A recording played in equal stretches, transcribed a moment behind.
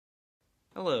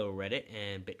Hello, Reddit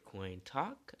and Bitcoin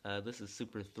Talk. This is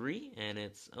Super 3, and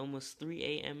it's almost 3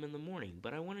 a.m. in the morning.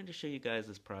 But I wanted to show you guys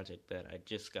this project that I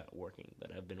just got working,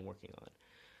 that I've been working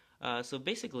on. So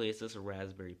basically, it's just a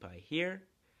Raspberry Pi here,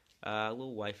 a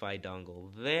little Wi-Fi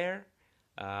dongle there,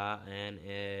 and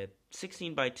a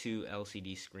 16 by 2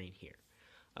 LCD screen here.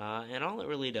 And all it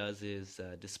really does is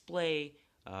display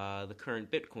the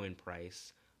current Bitcoin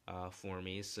price for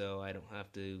me, so I don't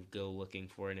have to go looking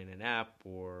for it in an app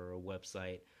or a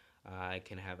website. I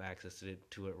can have access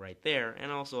to it right there,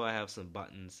 and also I have some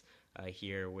buttons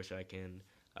here which I can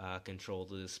control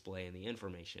the display and the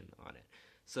information on it.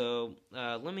 So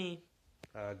let me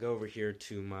go over here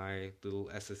to my little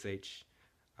SSH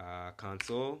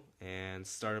console and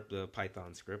start up the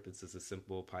Python script. It's just a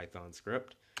simple Python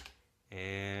script,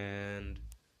 and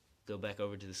go back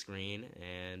over to the screen,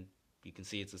 and you can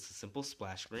see it's just a simple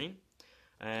splash screen.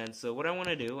 And so what I want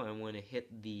to do, I want to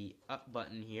hit the up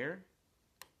button here,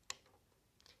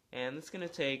 and it's going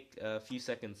to take a few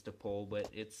seconds to pull, but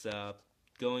it's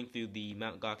going through the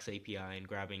Mt. Gox API and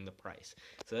grabbing the price.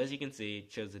 So as you can see,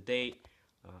 it shows the date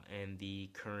and the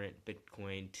current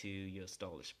Bitcoin to US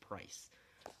dollars price.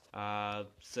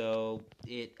 So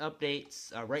it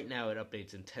updates, right now it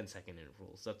updates in 10-second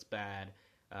intervals. That's bad.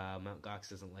 Mt. Gox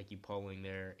doesn't like you polling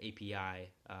their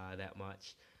API that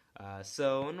much.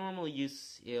 So a normal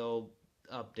use, it'll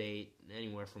update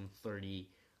anywhere from 30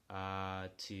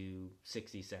 to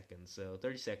 60 seconds. So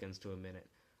 30 seconds to a minute,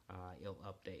 it'll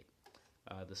update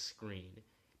the screen.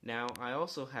 Now, I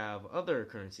also have other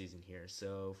currencies in here.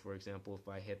 So, for example, if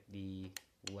I hit the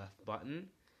left button,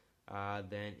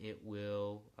 then it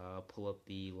will pull up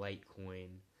the Litecoin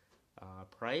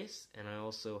price. And I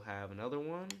also have another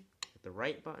one, hit the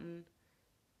right button,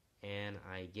 and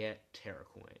I get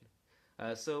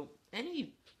Terracoin. So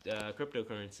any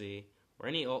cryptocurrency or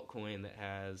any altcoin that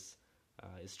has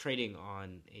is trading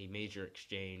on a major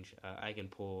exchange, I can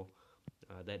pull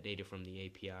that data from the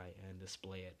API and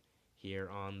display it here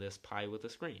on this Pi with a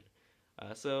screen.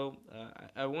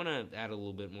 I want to add a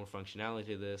little bit more functionality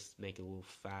to this, make it a little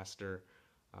faster,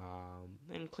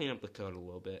 and clean up the code a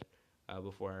little bit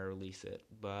before I release it.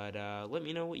 But let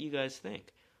me know what you guys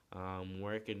think,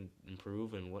 where I can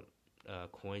improve, and what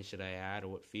coins should I add, or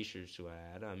what features should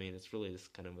I add. I mean, it's really this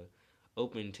kind of an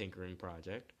open tinkering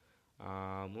project.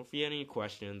 Or if you have any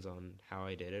questions on how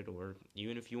I did it, or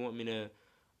even if you want me to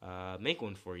make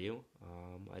one for you,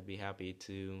 I'd be happy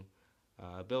to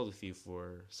build with you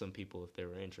for some people if they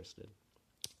were interested.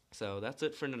 So that's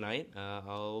it for tonight.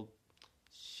 I'll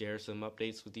share some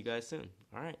updates with you guys soon.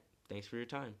 All right. Thanks for your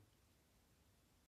time.